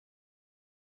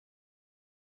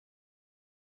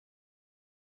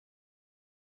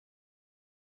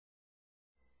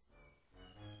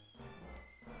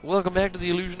Welcome back to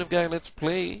the Illusion of Gaia Let's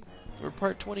Play. We're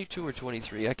part 22 or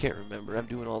 23, I can't remember. I'm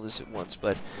doing all this at once,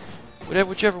 but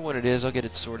whichever one it is, I'll get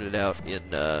it sorted out in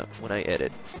when I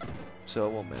edit. So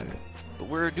it won't matter. But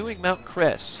we're doing Mount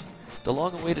Cress. The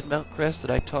long-awaited Mount Cress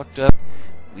that I talked up,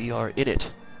 we are in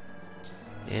it.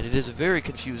 And it is a very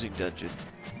confusing dungeon.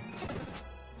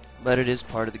 But it is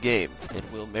part of the game,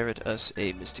 and will merit us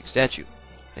a mystic statue,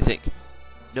 I think.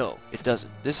 No, it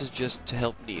doesn't. This is just to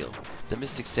help Neil. The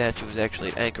Mystic Statue is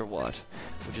actually at Anchor Wat,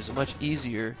 which is a much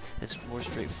easier and more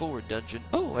straightforward dungeon.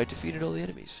 Oh, I defeated all the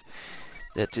enemies.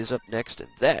 That is up next, and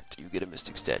that you get a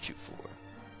Mystic Statue for.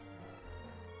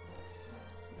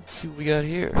 Let's see what we got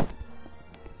here.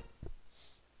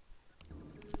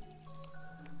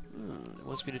 It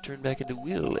wants me to turn back into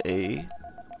Will, eh?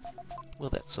 Well,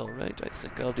 that's alright. I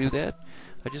think I'll do that.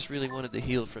 I just really wanted the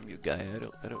heal from you, Gaia.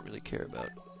 I don't really care about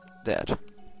that.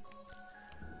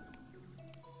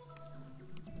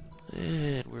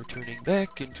 And we're turning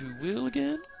back into Will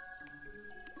again.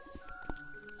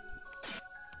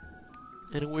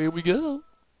 And away we go.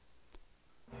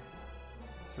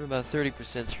 We're about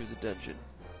 30% through the dungeon.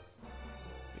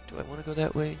 Wait, do I want to go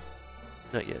that way?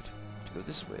 Not yet. To go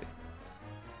this way.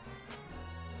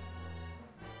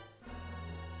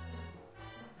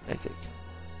 I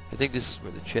think this is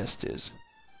where the chest is.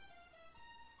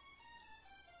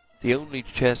 The only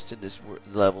chest in this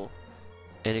level,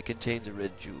 and it contains a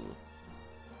red jewel.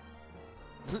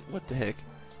 What the heck?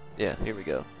 Yeah, here we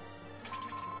go.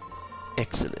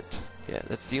 Excellent. Yeah,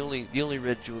 that's the only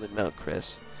red jewel in Mount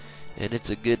Cress, and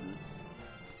it's a good one.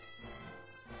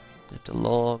 It's a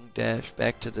long dash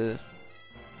back to the...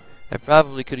 I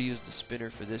probably could have used the spinner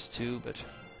for this too, but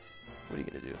what are you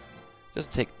gonna do? It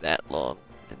doesn't take that long,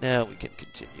 and now we can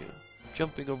continue.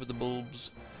 Jumping over the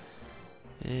bulbs,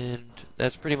 and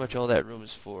that's pretty much all that room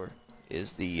is for,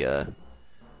 is the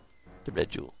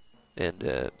red jewel and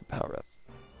the power-up.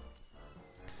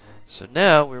 So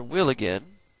now we're Will again.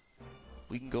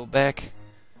 We can go back.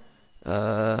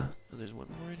 Oh, there's one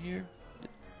more in here.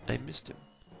 I missed him.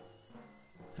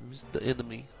 I missed the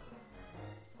enemy.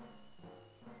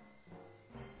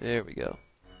 There we go.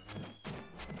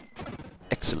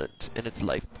 Excellent. And it's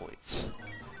life points.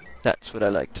 That's what I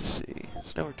like to see.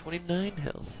 So now we're 29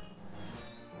 health.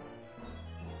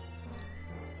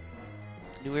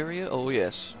 New area? Oh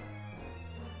yes.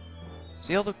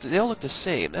 See, they all look the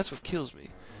same. That's what kills me.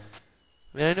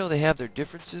 I mean, I know they have their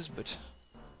differences, but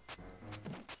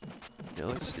you know,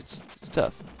 it's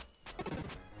tough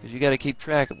because you got to keep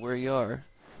track of where you are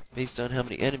based on how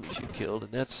many enemies you killed,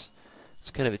 and it's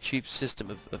kind of a cheap system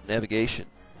of navigation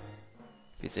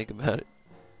if you think about it.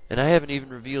 And I haven't even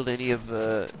revealed any of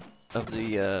the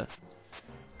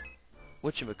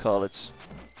whatchamacallits.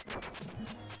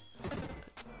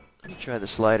 Let me try the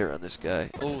slider on this guy.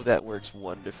 Oh, that works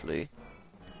wonderfully.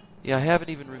 Yeah, I haven't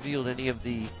even revealed any of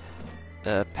the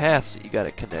paths that you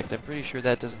gotta connect. I'm pretty sure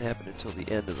that doesn't happen until the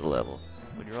end of the level.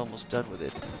 When you're almost done with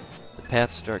it, the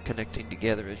paths start connecting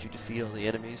together as you defeat all the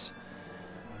enemies.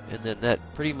 And then that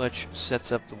pretty much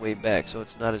sets up the way back, so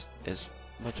it's not as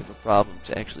much of a problem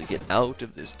to actually get out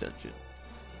of this dungeon.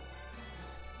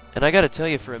 And I gotta tell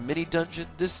you, for a mini dungeon,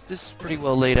 this is pretty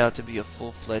well laid out to be a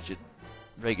full-fledged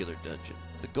regular dungeon.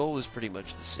 The goal is pretty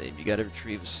much the same. You gotta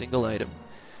retrieve a single item.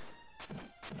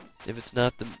 If it's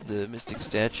not the mystic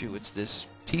statue, it's this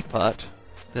teapot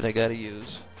that I gotta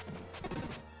use.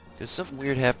 Because something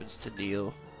weird happens to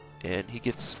Neil, and he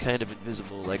gets kind of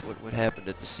invisible, like what happened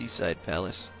at the Seaside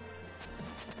Palace.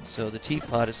 So the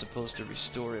teapot is supposed to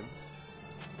restore him.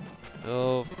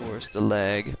 Oh, of course, the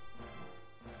lag.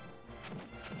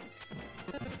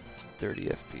 It's 30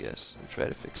 FPS. We'll try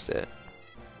to fix that.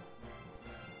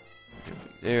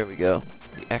 There we go.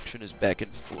 The action is back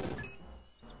in full.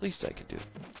 Least I can do.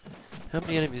 How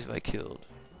many enemies have I killed?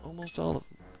 Almost all of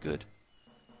them. Good.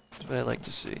 That's what I like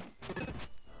to see.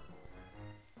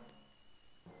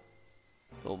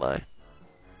 Oh my.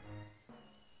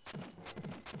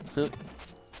 I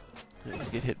always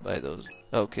get hit by those.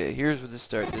 Okay, here's where this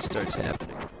starts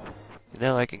happening. And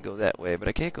now I can go that way, but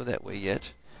I can't go that way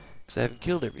yet, because I haven't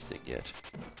killed everything yet.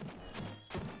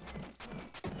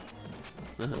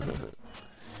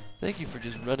 Thank you for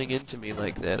just running into me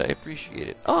like that. I appreciate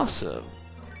it. Awesome!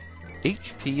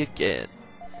 HP again.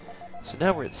 So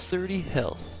now we're at 30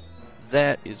 health.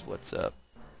 That is what's up.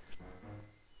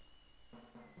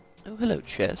 Oh, hello,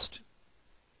 chest.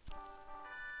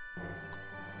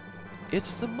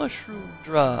 It's the mushroom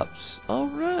drops.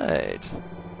 Alright.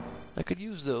 I could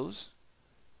use those.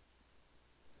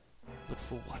 But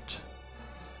for what?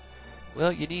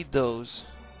 Well, you need those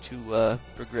to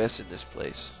progress in this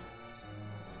place.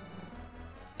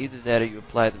 Either that or you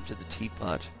apply them to the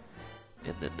teapot.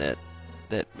 and then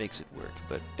that makes it work.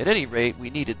 But at any rate, we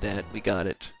needed that. We got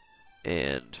it,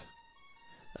 and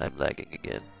I'm lagging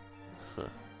again. Huh.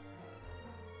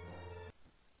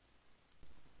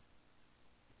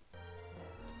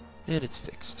 And it's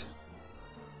fixed.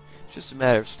 It's just a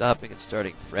matter of stopping and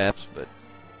starting fraps, but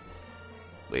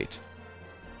wait.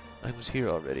 I was here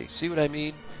already. See what I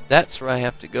mean? That's where I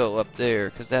have to go, up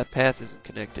there, because that path isn't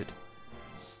connected.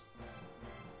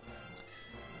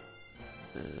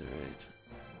 Alright.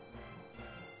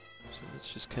 So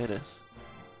let's just kind of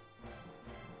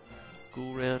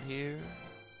go around here.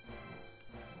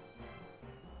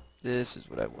 This is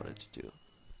what I wanted to do.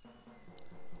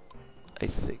 I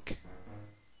think.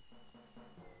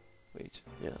 Wait.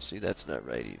 Yeah, see, that's not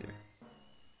right either.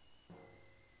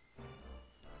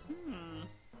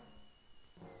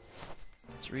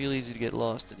 It's real easy to get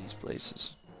lost in these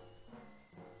places.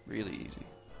 Really easy.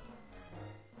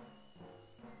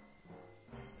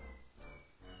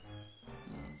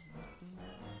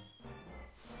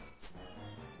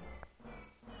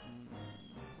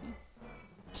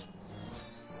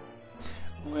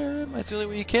 Where am I? It's the only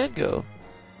way you can go.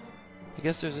 I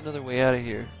guess there's another way out of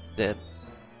here, then.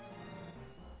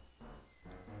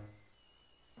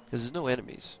 Because there's no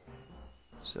enemies.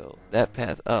 So, that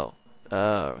path... Oh,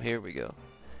 here we go.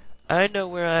 I know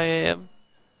where I am.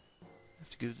 I have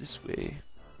to go this way.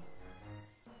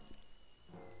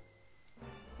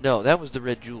 No, that was the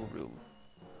red jewel room.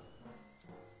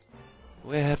 The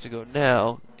way I have to go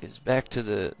now is back to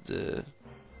the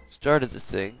start of the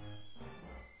thing.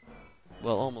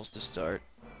 Well, almost the start.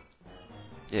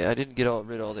 Yeah, I didn't get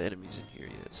rid of all the enemies in here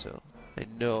yet, so I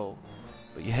know.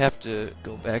 But you have to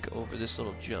go back over this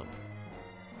little jump.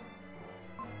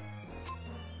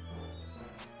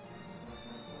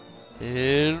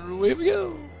 And away we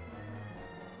go!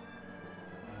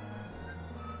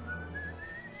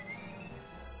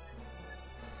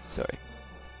 Sorry.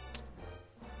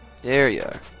 There you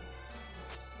are.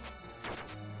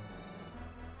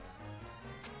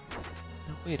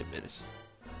 Now wait a minute.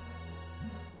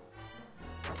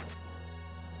 How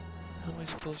am I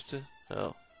supposed to...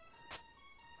 Oh.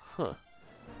 Huh.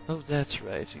 Oh, that's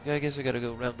right. I guess I gotta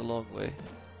go around the long way.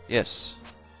 Yes.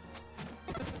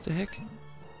 What the heck?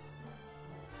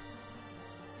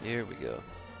 Here we go.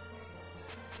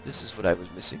 This is what I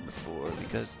was missing before,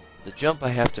 because the jump I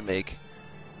have to make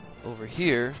over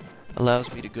here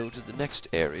allows me to go to the next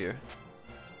area.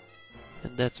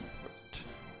 And that's important.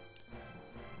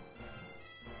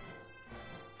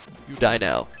 You die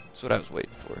now. That's what I was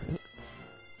waiting for.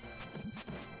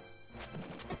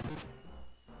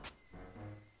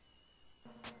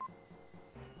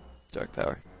 Dark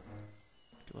power.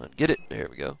 Come on, get it. There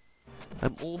we go.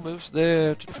 I'm almost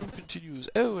there. Tutorial continues.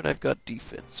 Oh, and I've got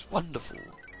defense. Wonderful.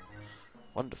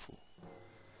 Wonderful.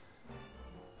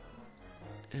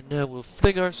 And now we'll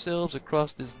fling ourselves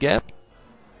across this gap.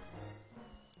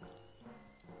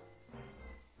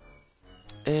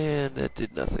 And that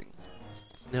did nothing.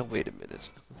 Now wait a minute.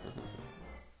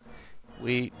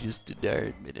 Wait just a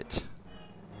darn minute.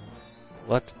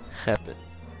 What happened?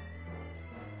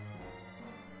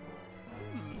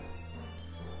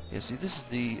 Yeah, see, this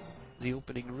is the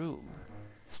opening room.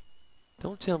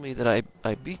 Don't tell me that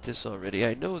I beat this already.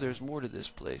 I know there's more to this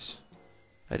place.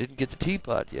 I didn't get the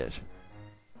teapot yet.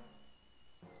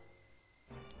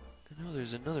 I know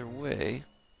there's another way.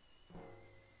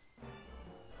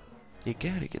 You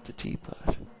gotta get the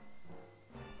teapot.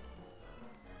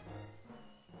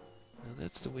 Now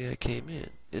that's the way I came in,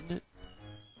 isn't it?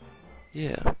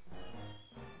 Yeah.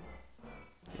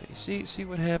 Yeah, you see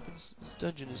what happens? This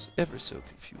dungeon is ever so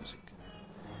confusing.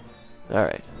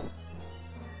 Alright.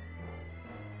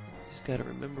 Just gotta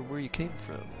remember where you came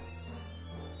from.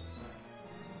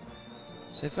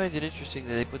 So I find it interesting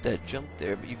that they put that jump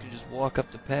there, but you can just walk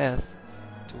up the path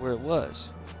to where it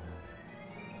was.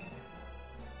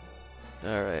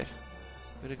 Alright.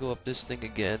 I'm gonna go up this thing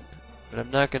again, but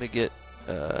I'm not gonna get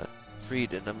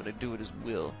freed, and I'm gonna do it as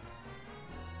will.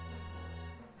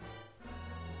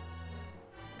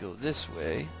 Go this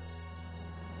way,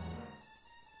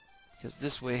 because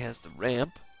this way has the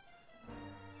ramp,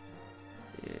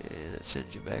 and it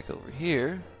sends you back over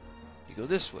here. You go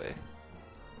this way.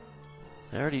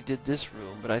 I already did this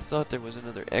room, but I thought there was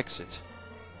another exit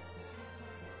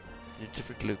in a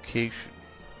different location,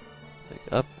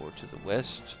 like up or to the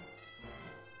west.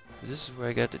 This is where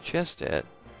I got the chest at.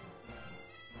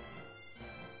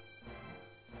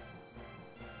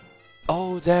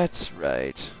 Oh, that's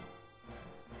right.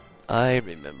 I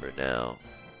remember now.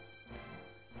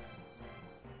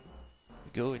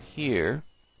 We go in here,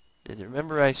 and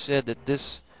remember I said that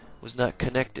this was not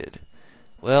connected.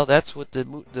 Well, that's what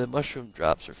the mushroom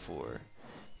drops are for.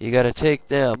 You gotta take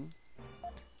them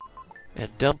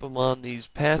and dump them on these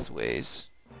pathways,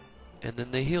 and then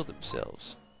they heal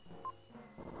themselves.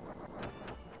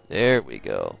 There we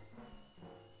go.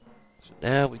 So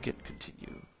now we can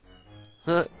continue.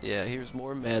 Huh, yeah, here's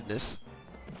more madness.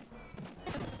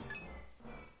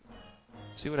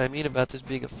 See what I mean about this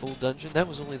being a full dungeon? That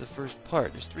was only the first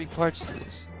part. There's 3 parts to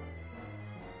this.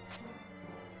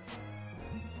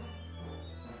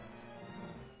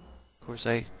 Of course,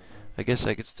 I guess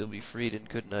I could still be freed,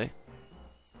 couldn't I?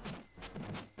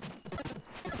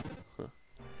 Huh.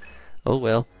 Oh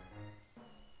well.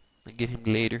 I'll get him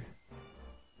later.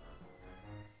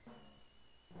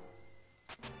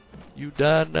 You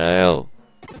die now.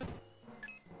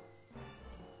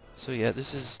 So yeah,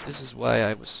 this is why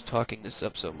I was talking this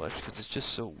up so much, because it's just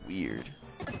so weird.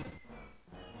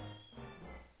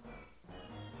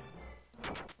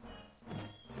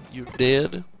 You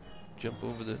dead? Jump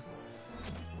over the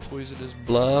poisonous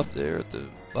blob there at the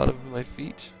bottom of my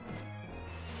feet.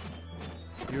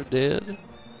 You're dead?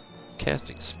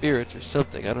 Casting spirits or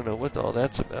something. I don't know what all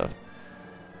that's about.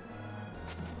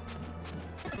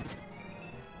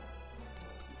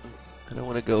 I don't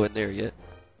want to go in there yet.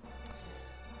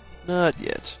 Not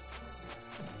yet.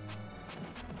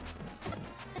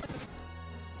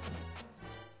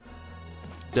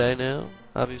 Die now?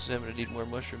 Obviously I'm going to need more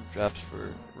mushroom drops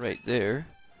for right there.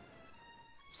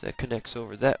 So that connects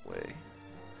over that way.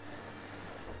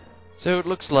 So it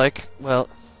looks like, well,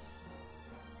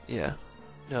 yeah.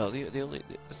 No,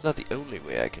 it's not the only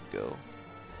way I can go.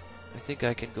 I think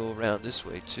I can go around this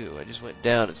way too. I just went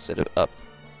down instead of up.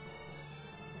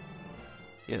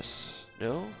 Yes.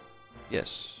 No?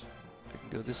 Yes. I can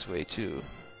go this way too.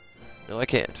 No, I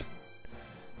can't.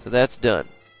 So that's done.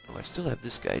 Oh, I still have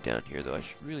this guy down here though. I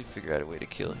should really figure out a way to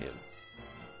kill him.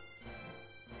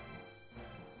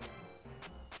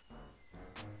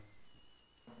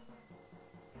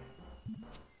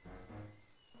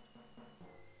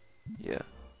 Yeah.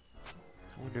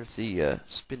 I wonder if the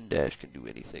spin dash can do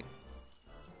anything.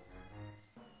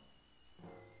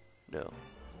 No.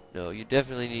 No, you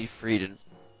definitely need freedom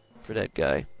for that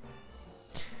guy.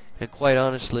 And quite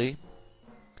honestly,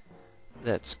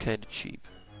 that's kind of cheap.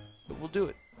 But we'll do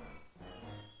it.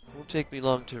 It won't take me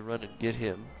long to run and get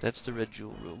him. That's the red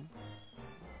jewel room.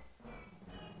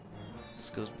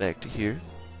 This goes back to here.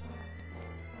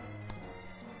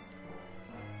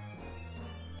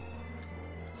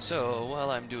 So, while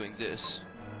I'm doing this,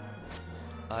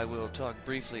 I will talk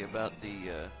briefly about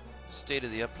the state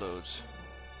of the uploads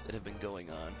that have been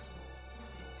going on.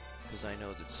 Because I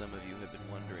know that some of you have been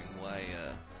wondering why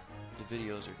the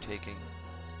videos are taking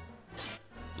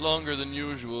longer than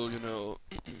usual, you know.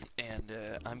 And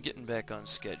I'm getting back on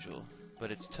schedule,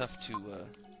 but it's tough to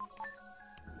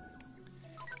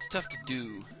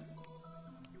do,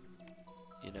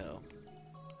 you know.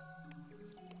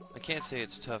 I can't say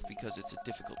it's tough because it's a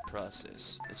difficult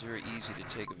process. It's very easy to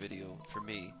take a video for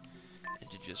me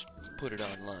and to just put it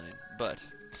online, but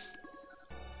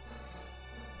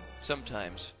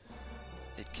sometimes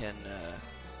it can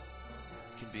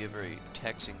be a very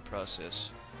taxing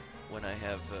process when I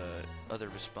have other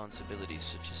responsibilities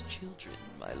such as children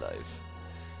in my life.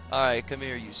 Alright, come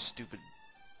here, you stupid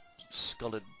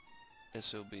skulled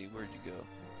SOB. Where'd you go?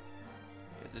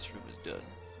 Yeah, this room is done.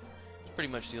 It's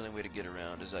pretty much the only way to get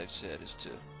around, as I've said, is to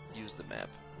use the map.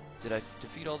 Did I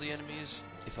defeat all the enemies?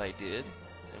 If I did,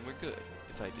 then we're good.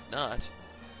 If I did not,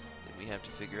 then we have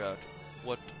to figure out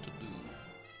what to do.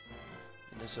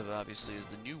 And this obviously is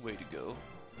the new way to go.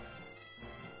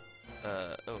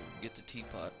 Oh, get the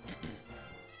teapot.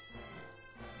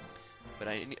 But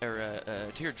I need, or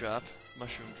teardrop,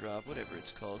 mushroom drop, whatever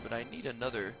it's called. But I need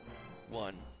another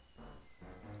one.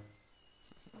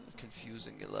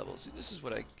 Confusing level. See, this is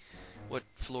what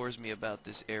floors me about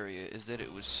this area is that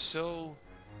it was so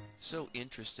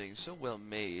interesting, so well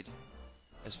made,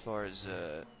 as far as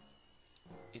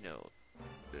you know.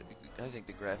 I think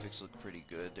the graphics look pretty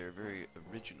good. They're very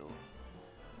original.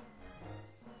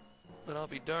 But I'll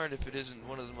be darned if it isn't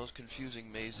one of the most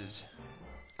confusing mazes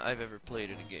I've ever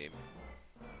played in a game.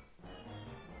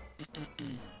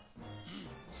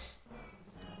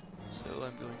 So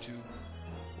I'm going to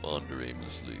wander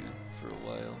aimlessly for a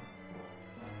while.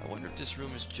 I wonder if this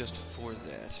room is just for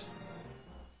that.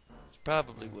 It's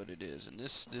probably what it is. And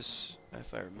this,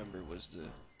 if I remember, was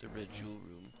the red jewel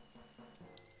room.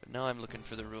 But now I'm looking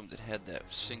for the room that had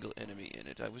that single enemy in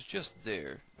it. I was just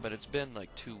there, but it's been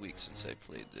like 2 weeks since I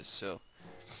played this, so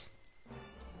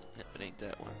it ain't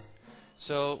that one.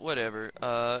 So whatever.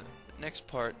 Next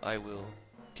part I will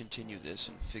continue this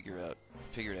and figure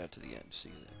it out to the end. See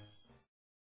you then.